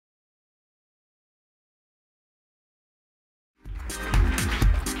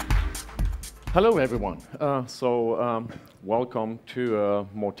Hello, everyone. Welcome to a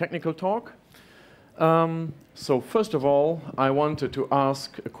more technical talk. So first of all, I wanted to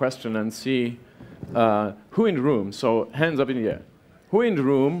ask a question and see who in the room, so hands up in the air, who in the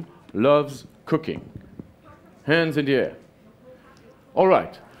room loves cooking? Hands in the air. All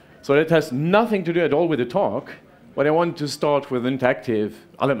right. So that has nothing to do at all with the talk, but I want to start with an interactive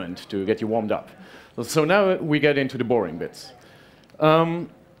element to get you warmed up. So now we get into the boring bits.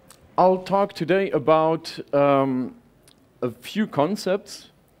 I'll talk today about a few concepts,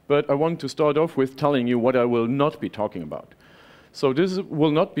 but I want to start off with telling you what I will not be talking about. So this will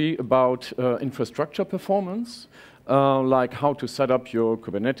not be about infrastructure performance, like how to set up your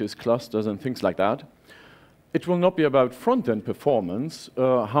Kubernetes clusters and things like that. It will not be about front-end performance,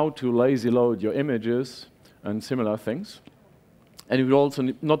 how to lazy load your images and similar things. And it will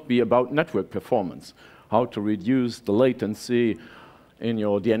also not be about network performance, how to reduce the latency in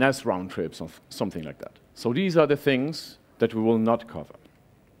your DNS round trips or something like that. So these are the things that we will not cover.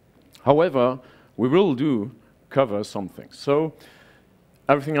 However, we will cover some things. So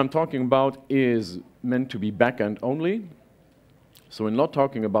everything I'm talking about is meant to be back-end only. So we're not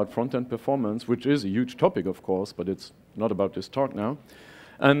talking about front-end performance, which is a huge topic, of course, but it's not about this talk now.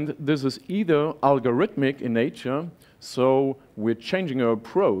 And this is either algorithmic in nature, so we're changing our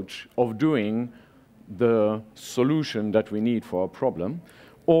approach of doing the solution that we need for our problem,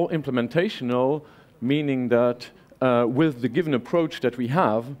 or implementational, meaning that with the given approach that we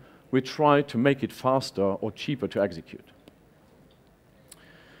have, we try to make it faster or cheaper to execute.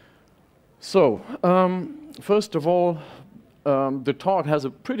 So, first of all, the talk has a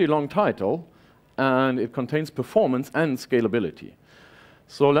pretty long title, and it contains performance and scalability.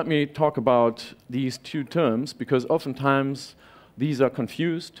 So let me talk about these two terms, because oftentimes these are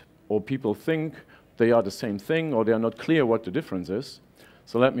confused, or people think they are the same thing, or they are not clear what the difference is.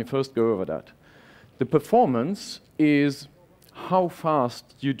 So let me first go over that. The performance is how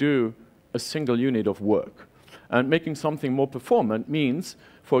fast you do a single unit of work. And making something more performant means,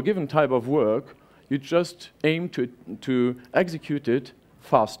 for a given type of work, you just aim to execute it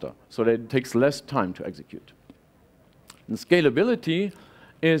faster, so that it takes less time to execute. And scalability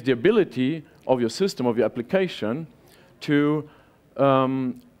is the ability of your system, of your application, to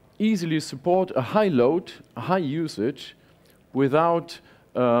easily support a high load, a high usage, without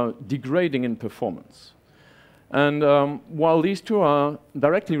degrading in performance. And while these two are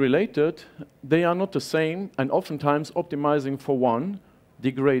directly related, they are not the same, and oftentimes optimizing for one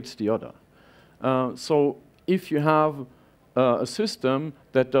degrades the other. So if you have a system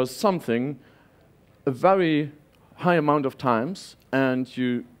that does something a very high amount of times, and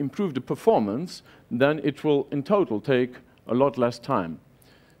you improve the performance, then it will in total take a lot less time.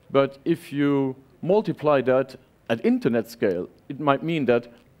 But if you multiply that at internet scale, it might mean that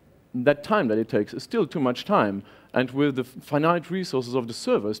that time that it takes is still too much time. And with the finite resources of the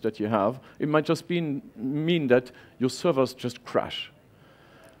servers that you have, it might just mean that your servers just crash.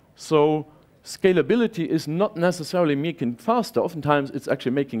 So scalability is not necessarily making it faster. Oftentimes, it's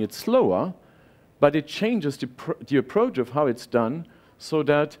actually making it slower, but it changes the approach of how it's done so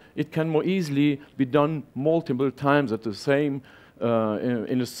that it can more easily be done multiple times at the same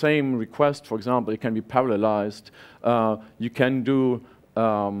in the same request. For example, it can be parallelized. You can do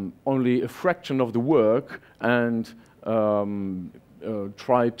only a fraction of the work and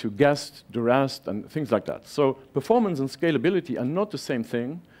try to guess the rest and things like that. So performance and scalability are not the same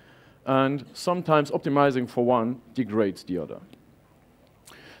thing, and sometimes optimizing for one degrades the other.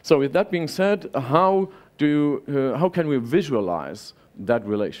 So with that being said, how can we visualize that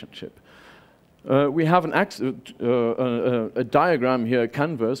relationship? We have a diagram here, a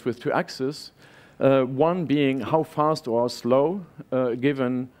canvas with two axes, one being how fast or slow a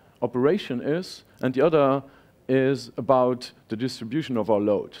given operation is, and the other is about the distribution of our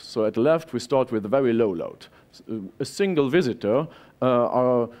load. So at the left, we start with a very low load. A single visitor,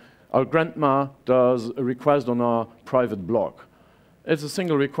 our grandma does a request on our private blog. It's a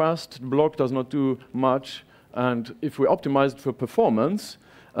single request, the blog does not do much, and if we optimize it for performance,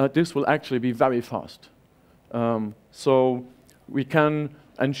 this will actually be very fast. So we can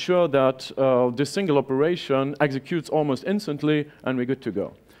ensure that this single operation executes almost instantly, and we're good to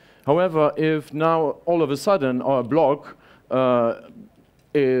go. However, if now all of a sudden our blog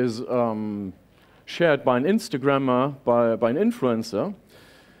is shared by an Instagrammer, by an influencer,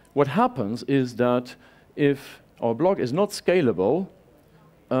 what happens is that if our blog is not scalable,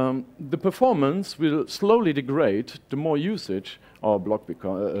 the performance will slowly degrade the more usage our blog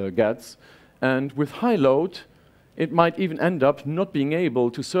gets. And with high load, it might even end up not being able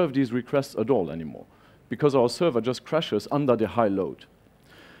to serve these requests at all anymore, because our server just crashes under the high load.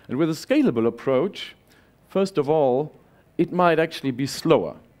 And with a scalable approach, first of all, it might actually be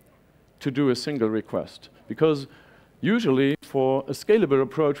slower to do a single request, because usually for a scalable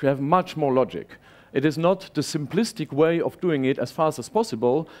approach we have much more logic. It is not the simplistic way of doing it as fast as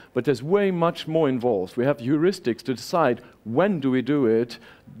possible, but there's way much more involved. We have heuristics to decide when do we do it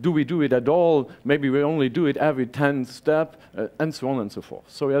at all, maybe we only do it every 10th step, and so on and so forth.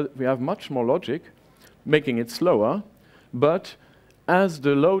 So we have much more logic, making it slower, but as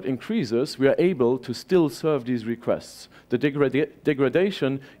the load increases, we are able to still serve these requests. The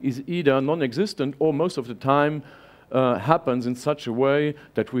degradation is either non-existent or most of the time happens in such a way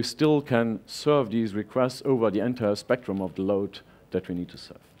that we still can serve these requests over the entire spectrum of the load that we need to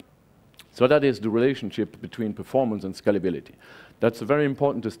serve. So that is the relationship between performance and scalability. That's a very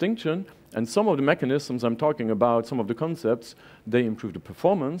important distinction, and some of the mechanisms I'm talking about, some of the concepts, they improve the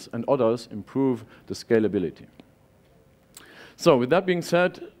performance, and others improve the scalability. So with that being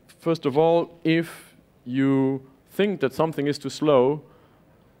said, first of all, if you think that something is too slow,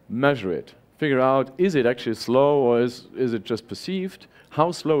 measure it. Figure out, is it actually slow or is it just perceived?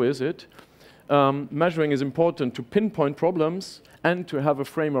 How slow is it? Measuring is important to pinpoint problems and to have a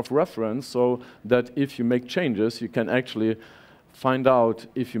frame of reference so that if you make changes, you can actually find out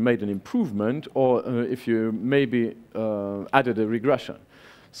if you made an improvement or if you maybe added a regression.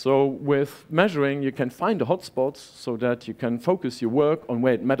 So with measuring, you can find the hotspots so that you can focus your work on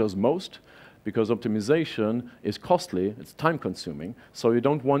where it matters most, because optimization is costly, it's time-consuming, so you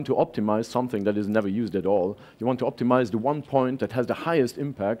don't want to optimize something that is never used at all. You want to optimize the one point that has the highest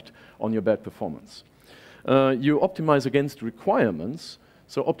impact on your bad performance. You optimize against requirements,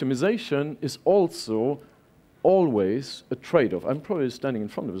 so optimization is also always a trade-off. I'm probably standing in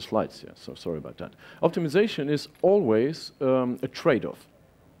front of the slides here, so sorry about that. Optimization is always a trade-off.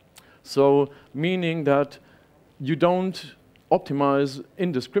 So meaning that you don't optimize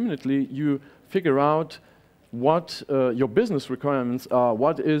indiscriminately, you figure out what your business requirements are,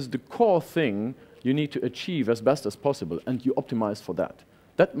 what is the core thing you need to achieve as best as possible, and you optimize for that.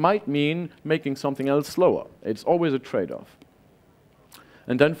 That might mean making something else slower. It's always a trade-off.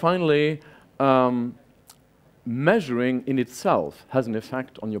 And then finally, measuring in itself has an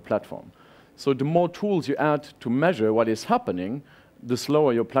effect on your platform. So the more tools you add to measure what is happening, the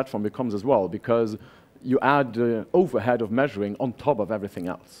slower your platform becomes as well, because you add the overhead of measuring on top of everything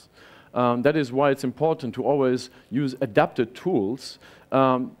else. That is why it's important to always use adapted tools.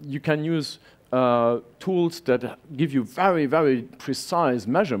 You can use tools that give you very, very precise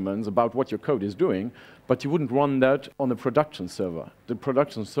measurements about what your code is doing, but you wouldn't run that on a production server. The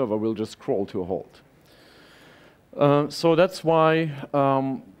production server will just crawl to a halt. So that's why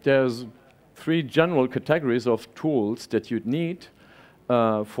there's 3 general categories of tools that you'd need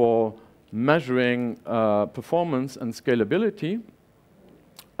for measuring performance and scalability.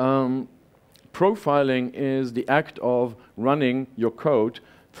 Profiling is the act of running your code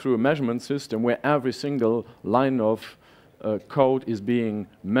through a measurement system where every single line of code is being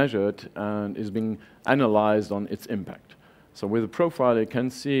measured and is being analyzed on its impact. So with a profiler, you can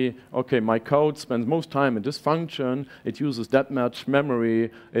see, okay, my code spends most time in this function, it uses that much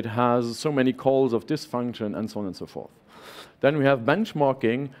memory, it has so many calls of this function, and so on and so forth. Then we have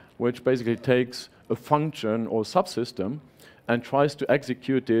benchmarking, which basically takes a function or subsystem and tries to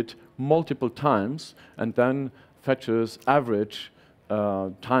execute it multiple times and then fetches average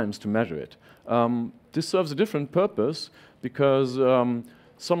times to measure it. This serves a different purpose because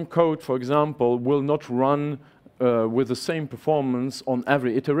some code, for example, will not run with the same performance on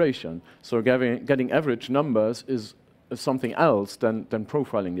every iteration. So getting average numbers is something else than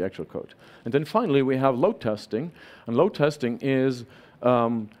profiling the actual code. And then finally, we have load testing. And load testing is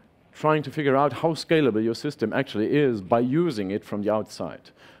trying to figure out how scalable your system actually is by using it from the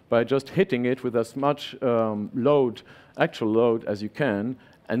outside, by just hitting it with as much actual load as you can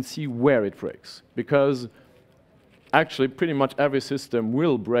and see where it breaks. Because actually, pretty much every system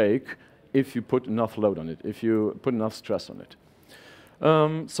will break if you put enough load on it, if you put enough stress on it.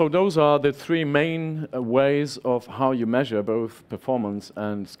 So those are the 3 main ways of how you measure both performance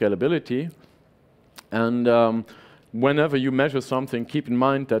and scalability. And whenever you measure something, keep in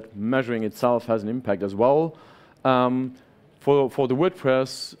mind that measuring itself has an impact as well. For the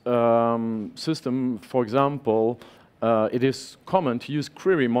WordPress system, for example, it is common to use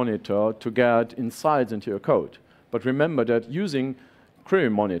Query Monitor to get insights into your code. But remember that using Query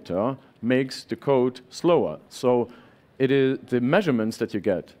Monitor makes the code slower. So it is the measurements that you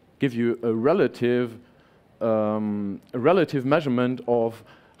get give you a relative measurement of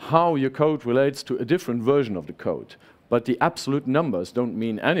how your code relates to a different version of the code. But the absolute numbers don't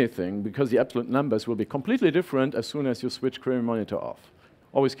mean anything because the absolute numbers will be completely different as soon as you switch Query Monitor off.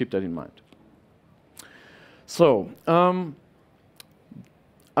 Always keep that in mind. So,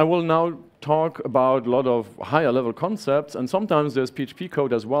 I will now talk about a lot of higher level concepts, and sometimes there's PHP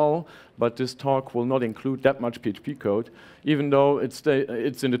code as well, but this talk will not include that much PHP code. Even though it's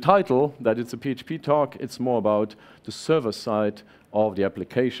in the title that it's a PHP talk, it's more about the server side of the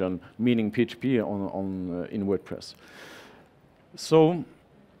application, meaning PHP in WordPress. So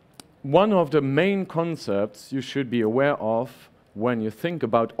one of the main concepts you should be aware of when you think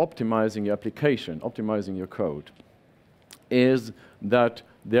about optimizing your application, optimizing your code, is that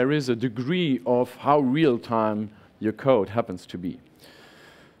there is a degree of how real-time your code happens to be.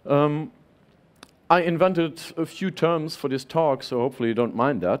 I invented a few terms for this talk, so hopefully you don't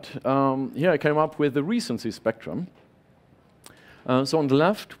mind that. Here I came up with the recency spectrum. So on the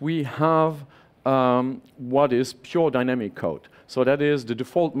left, we have what is pure dynamic code. So that is the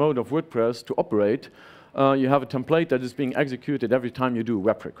default mode of WordPress to operate. You have a template that is being executed every time you do a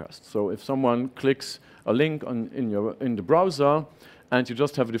web request. So if someone clicks a link in the browser, and you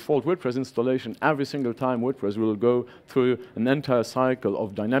just have a default WordPress installation, every single time WordPress will go through an entire cycle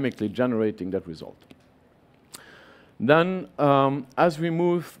of dynamically generating that result. Then, as we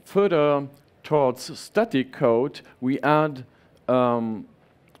move further towards static code, we add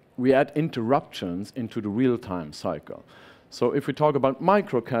interruptions into the real-time cycle. So if we talk about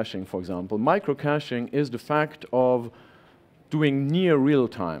micro-caching, for example, micro-caching is the fact of doing near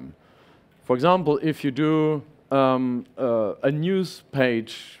real-time. For example, if you do a news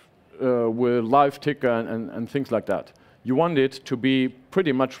page with live ticker and things like that, you want it to be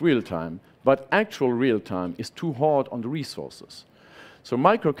pretty much real-time, but actual real-time is too hard on the resources. So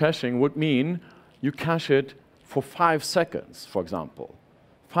micro-caching would mean you cache it for 5 seconds, for example.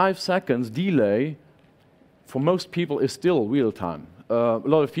 5 seconds delay for most people is still real-time. A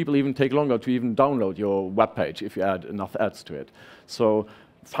lot of people even take longer to even download your web page if you add enough ads to it. So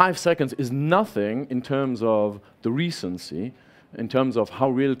 5 seconds is nothing in terms of the recency, in terms of how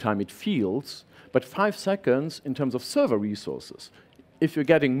real-time it feels, but 5 seconds in terms of server resources. If you're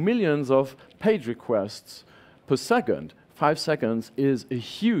getting millions of page requests per second, 5 seconds is a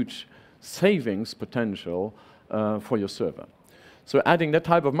huge savings potential for your server. So adding that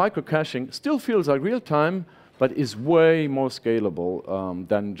type of micro-caching still feels like real-time, but is way more scalable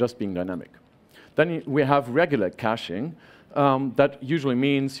than just being dynamic. Then we have regular caching. That usually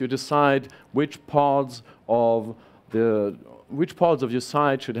means you decide which parts of your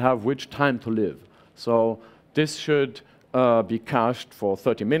site should have which time to live. So this should be cached for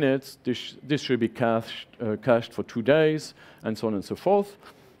 30 minutes. This should be cached for 2 days, and so on and so forth.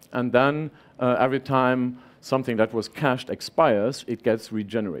 And then every time something that was cached expires, it gets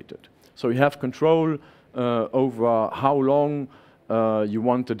regenerated. So you have control over how long you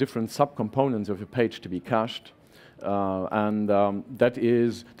want the different subcomponents of your page to be cached.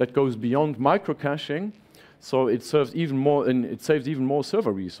 That goes beyond micro-caching, so it serves even more, and it saves even more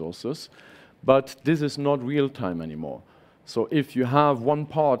server resources. But this is not real-time anymore. So if you have one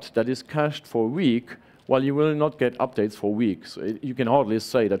part that is cached for a week, well, you will not get updates for weeks. So you can hardly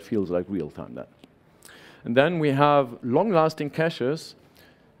say that feels like real-time then. And then we have long-lasting caches,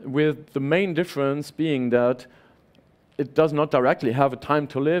 with the main difference being that it does not directly have a time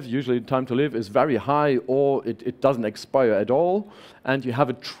to live. Usually the time to live is very high, or it doesn't expire at all, and you have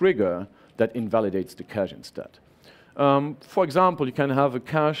a trigger that invalidates the cache instead. For example, you can have a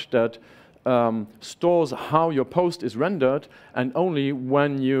cache that stores how your post is rendered, and only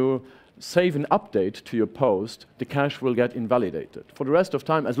when you save an update to your post, the cache will get invalidated. For the rest of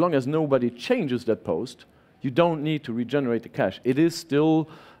time, as long as nobody changes that post, you don't need to regenerate the cache. It is still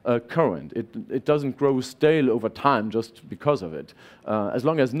current. It doesn't grow stale over time just because of it. As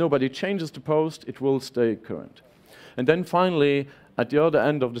long as nobody changes the post, it will stay current. And then finally, at the other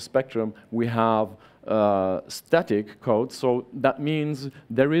end of the spectrum, we have static code. So that means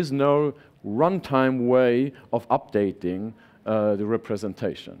there is no runtime way of updating the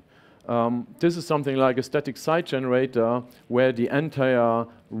representation. This is something like a static site generator, where the entire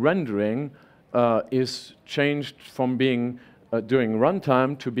rendering is changed from being during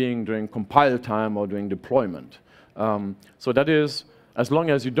runtime to being during compile time or during deployment. So that is, as long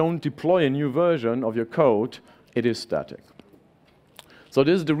as you don't deploy a new version of your code, it is static. So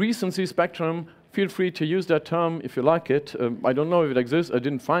this is the recency spectrum. Feel free to use that term if you like it. I don't know if it exists. I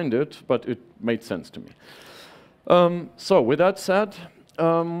didn't find it, but it made sense to me. So with that said,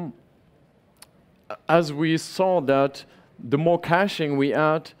 as we saw that the more caching we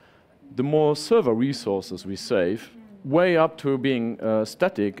add, the more server resources we save, way up to being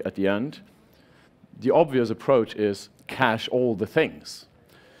static at the end, the obvious approach is cache all the things.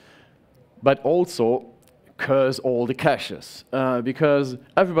 But also curse all the caches, because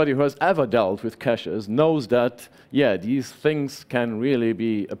everybody who has ever dealt with caches knows that, yeah, these things can really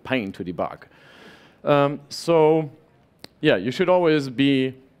be a pain to debug. So, yeah, you should always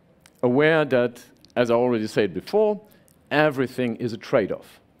be aware that, as I already said before, everything is a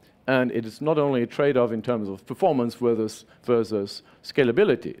trade-off. And it is not only a trade-off in terms of performance versus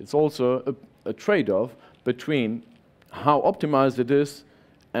scalability. It's also a trade-off between how optimized it is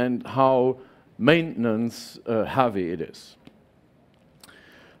and how maintenance heavy it is.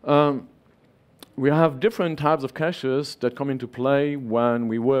 We have different types of caches that come into play when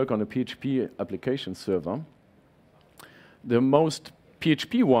we work on a PHP application server. The most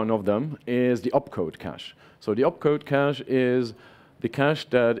PHP one of them is the opcode cache. So the opcode cache is the cache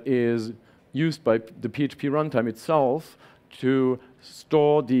that is used by the PHP runtime itself to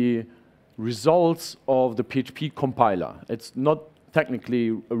store the results of the PHP compiler. It's not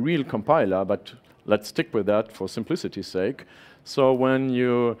technically a real compiler, but let's stick with that for simplicity's sake. So when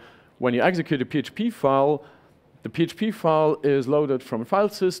you execute a PHP file, the PHP file is loaded from a file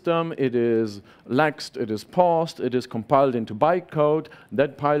system, it is lexed, it is parsed, it is compiled into bytecode.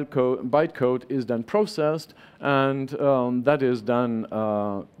 That bytecode is then processed, and that is then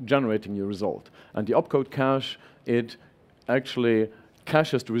generating your result. And the opcode cache, it actually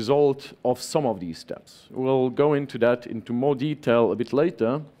caches the result of some of these steps. We'll go into that into more detail a bit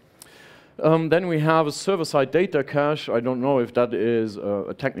later. Then we have a server-side data cache. I don't know if that is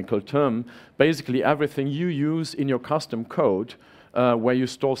a technical term. Basically, everything you use in your custom code, where you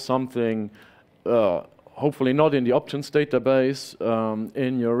store something, hopefully not in the options database,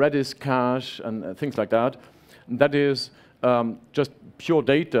 in your Redis cache and things like that. That is just pure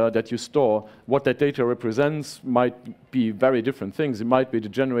data that you store. What that data represents might be very different things. It might be the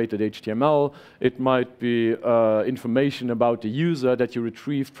generated HTML. It might be information about the user that you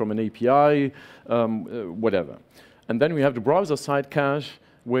retrieved from an API, whatever. And then we have the browser-side cache,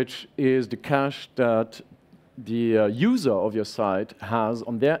 which is the cache that the user of your site has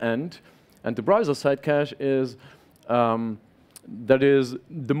on their end. And the browser-side cache is that is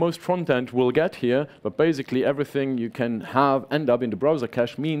the most front-end we'll get here, but basically everything you can have end up in the browser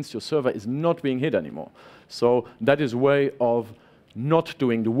cache means your server is not being hit anymore. So that is a way of not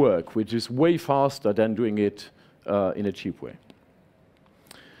doing the work, which is way faster than doing it in a cheap way.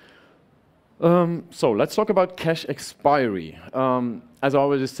 So let's talk about cache expiry. As I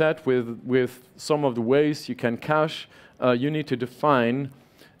already said, with some of the ways you can cache, you need to define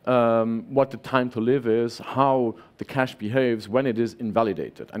what the time to live is, how the cache behaves when it is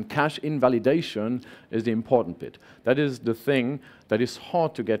invalidated. And cache invalidation is the important bit. That is the thing that is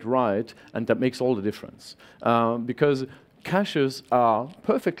hard to get right and that makes all the difference. Because caches are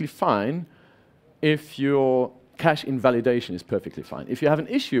perfectly fine if your cache invalidation is perfectly fine. If you have an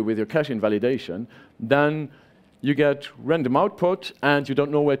issue with your cache invalidation, then you get random output and you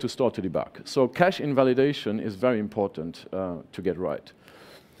don't know where to start to debug. So cache invalidation is very important to get right.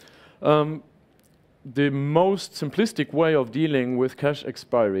 The most simplistic way of dealing with cache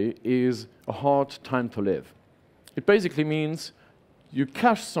expiry is a hard time to live. It basically means you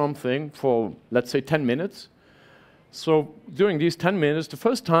cache something for, let's say, 10 minutes. So during these 10 minutes, the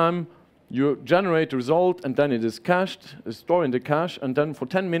first time you generate the result, and then it is cached, stored in the cache, and then for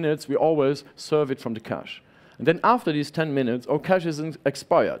 10 minutes, we always serve it from the cache. And then after these 10 minutes, our cache is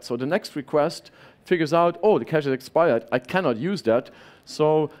expired. So the next request figures out, oh, the cache is expired, I cannot use that.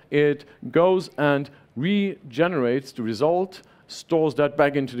 So it goes and regenerates the result, stores that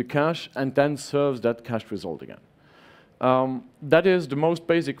back into the cache, and then serves that cached result again. That is the most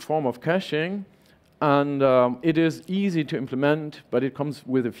basic form of caching, and it is easy to implement, but it comes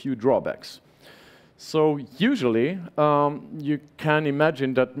with a few drawbacks. So usually, you can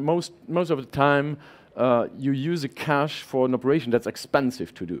imagine that most of the time, you use a cache for an operation that's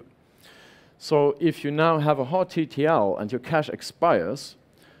expensive to do. So if you now have a hard TTL and your cache expires,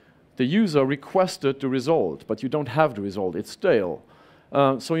 the user requested the result, but you don't have the result, it's stale.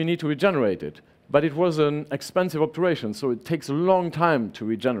 So you need to regenerate it. But it was an expensive operation, so it takes a long time to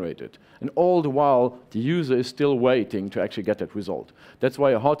regenerate it. And all the while, the user is still waiting to actually get that result. That's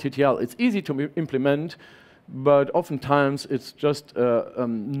why a hard TTL, it's easy to implement, but oftentimes it's just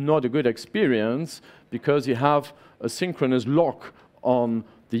not a good experience because you have a synchronous lock on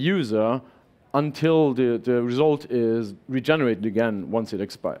the user until the result is regenerated again once it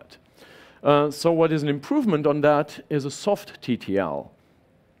expired. So what is an improvement on that is a soft TTL.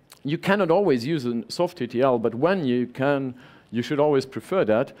 You cannot always use a soft TTL, but when you can, you should always prefer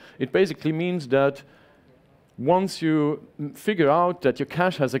that. It basically means that once you figure out that your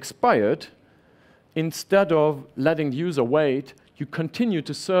cache has expired, instead of letting the user wait, you continue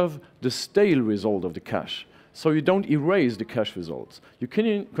to serve the stale result of the cache. So you don't erase the cache results. You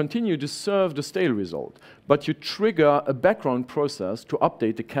can continue to serve the stale result, but you trigger a background process to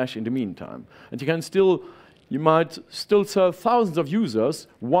update the cache in the meantime. And you might still serve thousands of users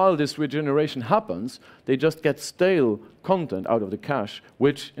while this regeneration happens. They just get stale content out of the cache,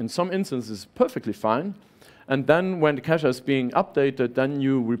 which in some instances is perfectly fine. And then when the cache is being updated, then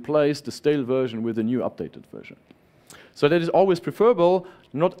you replace the stale version with a new updated version. So that is always preferable.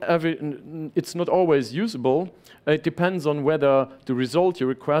 It's not always usable. It depends on whether the result you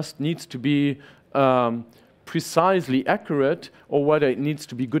request needs to be precisely accurate or whether it needs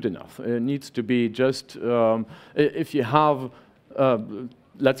to be good enough. It needs to be just, if you have,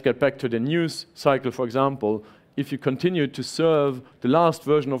 let's get back to the news cycle, for example. If you continue to serve the last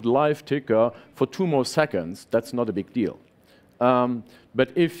version of the live ticker for 2 more seconds, that's not a big deal.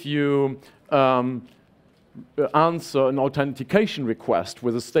 But if you answer an authentication request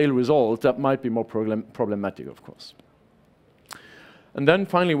with a stale result, that might be more problematic, of course. And then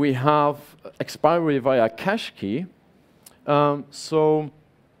finally, we have expiry via cache key.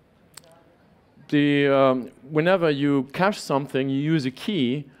 Whenever you cache something, you use a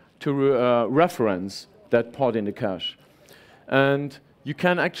key to reference that part in the cache. And you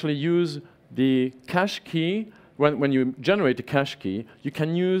can actually use the cache key, when you generate the cache key, you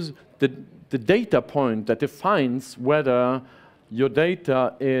can use the data point that defines whether your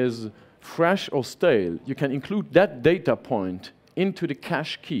data is fresh or stale. You can include that data point into the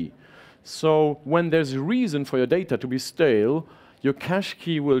cache key. So when there's a reason for your data to be stale, your cache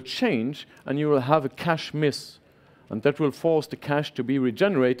key will change and you will have a cache miss. And that will force the cache to be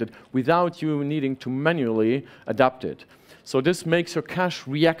regenerated without you needing to manually adapt it. So this makes your cache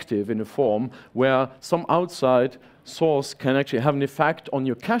reactive in a form where some outside source can actually have an effect on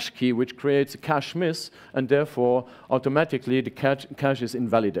your cache key, which creates a cache miss, and therefore automatically the cache is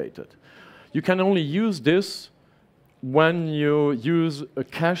invalidated. You can only use this when you use a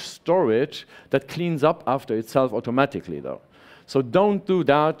cache storage that cleans up after itself automatically, though. So don't do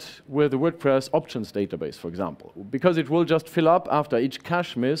that with the WordPress options database, for example, because it will just fill up after each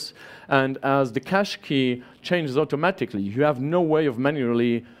cache miss, and as the cache key changes automatically, you have no way of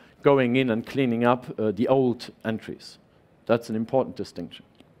manually going in and cleaning up the old entries. That's an important distinction.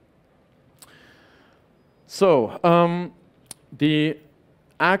 So the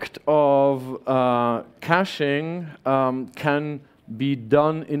act of caching can be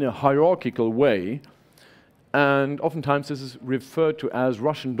done in a hierarchical way. And oftentimes this is referred to as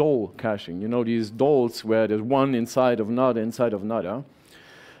Russian doll caching. You know, these dolls where there's one inside of another, inside of another.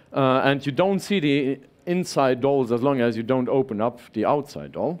 And you don't see the inside dolls as long as you don't open up the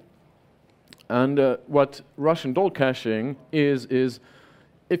outside doll. And what Russian doll caching is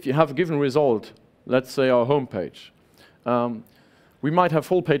if you have a given result, let's say our home page, we might have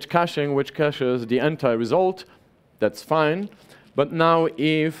full page caching, which caches the entire result. That's fine. But now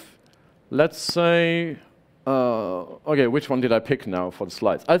if, let's say, okay, which one did I pick now for the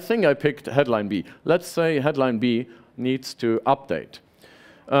slides? I think I picked headline B. Let's say headline B needs to update.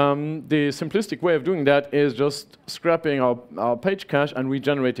 The simplistic way of doing that is just scrapping our page cache and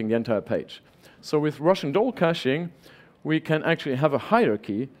regenerating the entire page. So with Russian doll caching, we can actually have a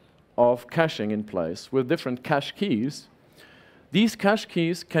hierarchy of caching in place with different cache keys. These cache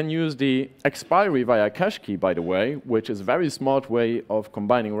keys can use the expiry via cache key, by the way, which is a very smart way of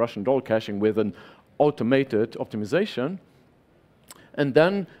combining Russian doll caching with an automated optimization. And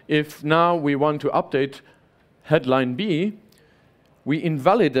then if now we want to update headline B, we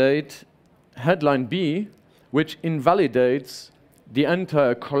invalidate headline B, which invalidates the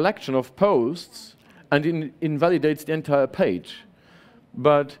entire collection of posts and invalidates the entire page.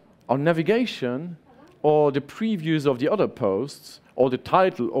 But our navigation or the previews of the other posts or the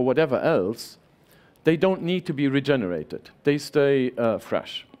title or whatever else, they don't need to be regenerated. They stay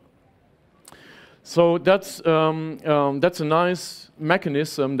fresh. So that's a nice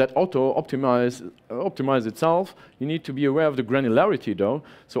mechanism that auto-optimizes itself. You need to be aware of the granularity, though.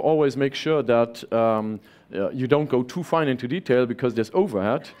 So always make sure that you don't go too fine into detail because there's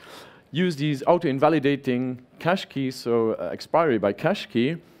overhead. Use these auto-invalidating cache keys, so expiry by cache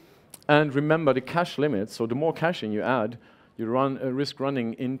key. And remember the cache limits. So the more caching you add, you risk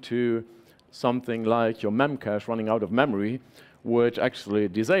running into something like your memcache running out of memory, which actually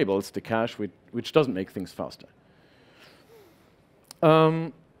disables the cache, which doesn't make things faster.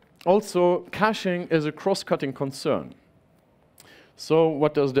 Also, caching is a cross-cutting concern. So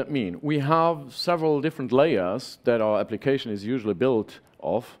what does that mean? We have several different layers that our application is usually built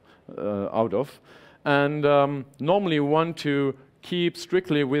out of. And normally we want to keep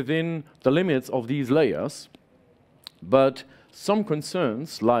strictly within the limits of these layers. But some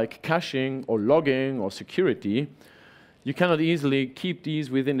concerns like caching or logging or security, you cannot easily keep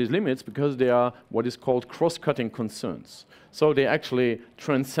these within these limits because they are what is called cross-cutting concerns. So they actually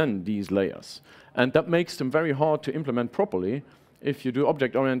transcend these layers. And that makes them very hard to implement properly. If you do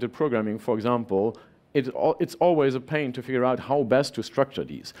object-oriented programming, for example, it's always a pain to figure out how best to structure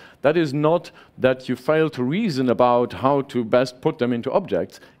these. That is not that you fail to reason about how to best put them into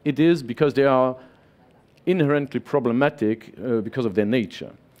objects. It is because they are inherently problematic because of their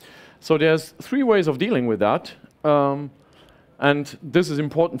nature. So there's 3 ways of dealing with that. And this is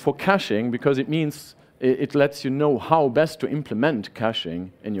important for caching because it means it lets you know how best to implement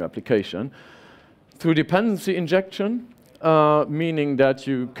caching in your application. Through dependency injection, meaning that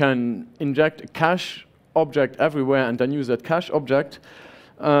you can inject a cache object everywhere and then use that cache object.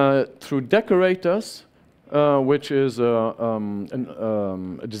 Through decorators, which is a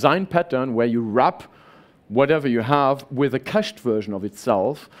design pattern where you wrap whatever you have with a cached version of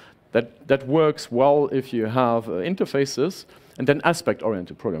itself. That works well if you have interfaces. And then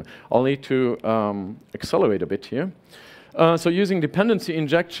aspect-oriented programming. I'll need to accelerate a bit here. So using dependency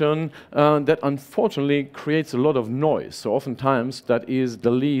injection, that unfortunately creates a lot of noise. So oftentimes, that is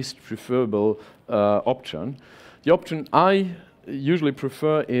the least preferable option. The option I usually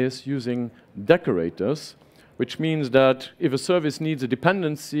prefer is using decorators, which means that if a service needs a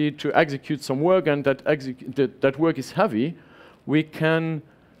dependency to execute some work and that work is heavy, we can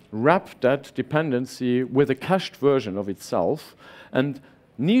wrap that dependency with a cached version of itself. And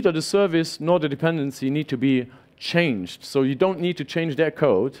neither the service nor the dependency need to be changed. So you don't need to change their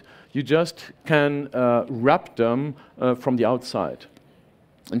code. You just can wrap them from the outside.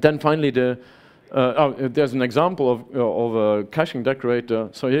 And then finally, there's an example of a caching decorator.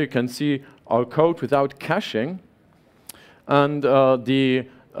 So here you can see our code without caching. And the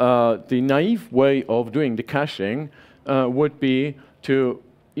naive way of doing the caching would be to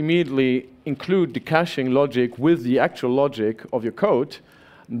immediately include the caching logic with the actual logic of your code.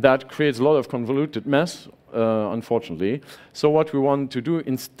 That creates a lot of convoluted mess, unfortunately. So what we want to do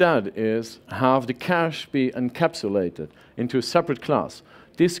instead is have the cache be encapsulated into a separate class.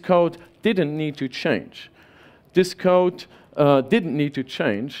 This code didn't need to change. This code didn't need to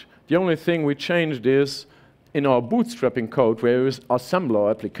change. The only thing we changed is in our bootstrapping code, where we assemble our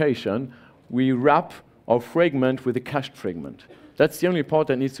application, we wrap our fragment with a cached fragment. That's the only part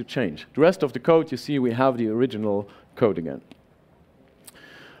that needs to change. The rest of the code, you see, we have the original code again.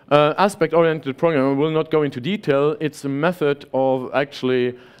 Aspect-oriented programming, I will not go into detail. It's a method of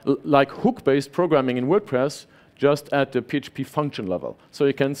actually like hook-based programming in WordPress, just at the PHP function level. So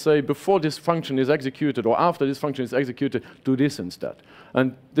you can say, before this function is executed or after this function is executed, do this instead.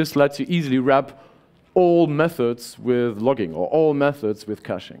 And this lets you easily wrap all methods with logging or all methods with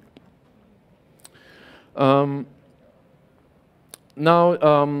caching. Now,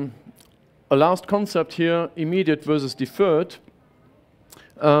 a last concept here, immediate versus deferred.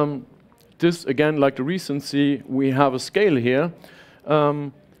 This, again, like the recency, we have a scale here.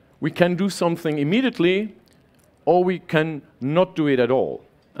 We can do something immediately, or we can not do it at all.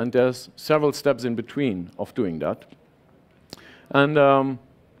 And there's several steps in between of doing that. And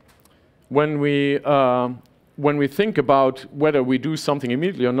when we think about whether we do something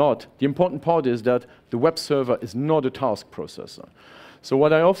immediately or not, the important part is that the web server is not a task processor. So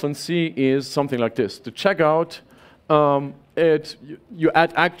what I often see is something like this. The checkout, you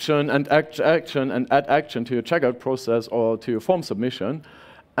add action and action and add action to your checkout process or to your form submission,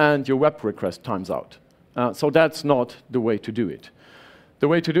 and your web request times out. So that's not the way to do it. The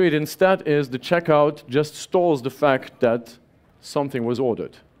way to do it instead is the checkout just stores the fact that something was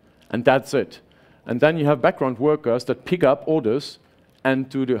ordered, and that's it. And then you have background workers that pick up orders and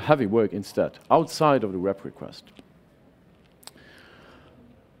do the heavy work instead, outside of the web request.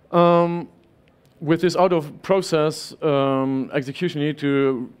 With this out-of-process execution, you need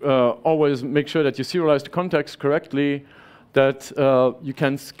to always make sure that you serialize the context correctly, that you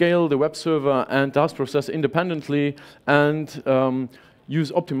can scale the web server and task processor independently, and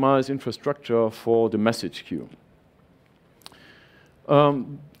use optimized infrastructure for the message queue.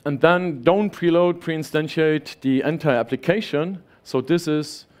 And then don't preload, pre-instantiate the entire application. So this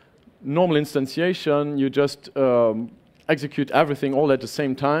is normal instantiation. You just execute everything all at the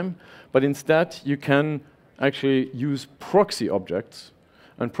same time. But instead, you can actually use proxy objects.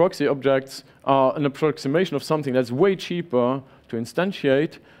 And proxy objects are an approximation of something that's way cheaper to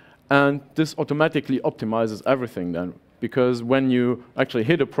instantiate. And this automatically optimizes everything then. Because when you actually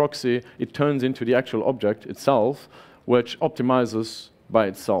hit a proxy, it turns into the actual object itself, which optimizes by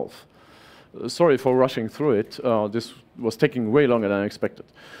itself. Sorry for rushing through it. This was taking way longer than I expected.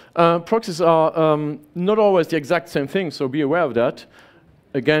 Proxies are not always the exact same thing, so be aware of that.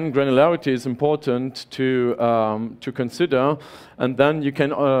 Again, granularity is important to consider, and then you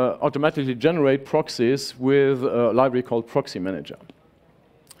can automatically generate proxies with a library called Proxy Manager.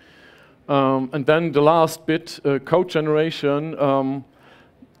 And then the last bit, code generation.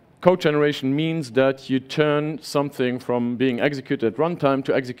 Code generation means that you turn something from being executed at runtime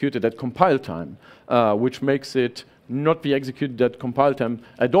to executed at compile time, which makes it not be executed at compile time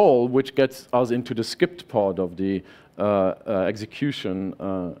at all, which gets us into the skipped part of the execution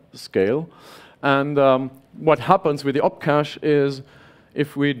scale. And what happens with the opcache is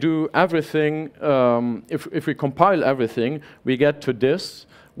if we do everything, if we compile everything, we get to this,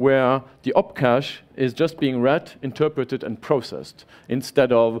 where the opcache is just being read, interpreted, and processed,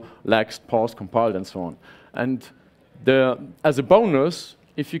 instead of laxed, parsed, compiled, and so on. And as a bonus,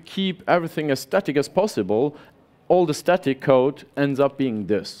 if you keep everything as static as possible, all the static code ends up being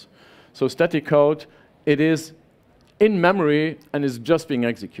this. So static code, it is in memory and is just being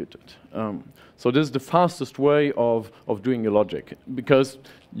executed. So this is the fastest way of doing your logic, because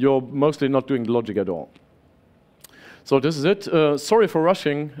you're mostly not doing the logic at all. So this is it. Sorry for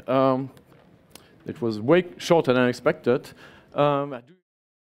rushing. It was way shorter than I expected.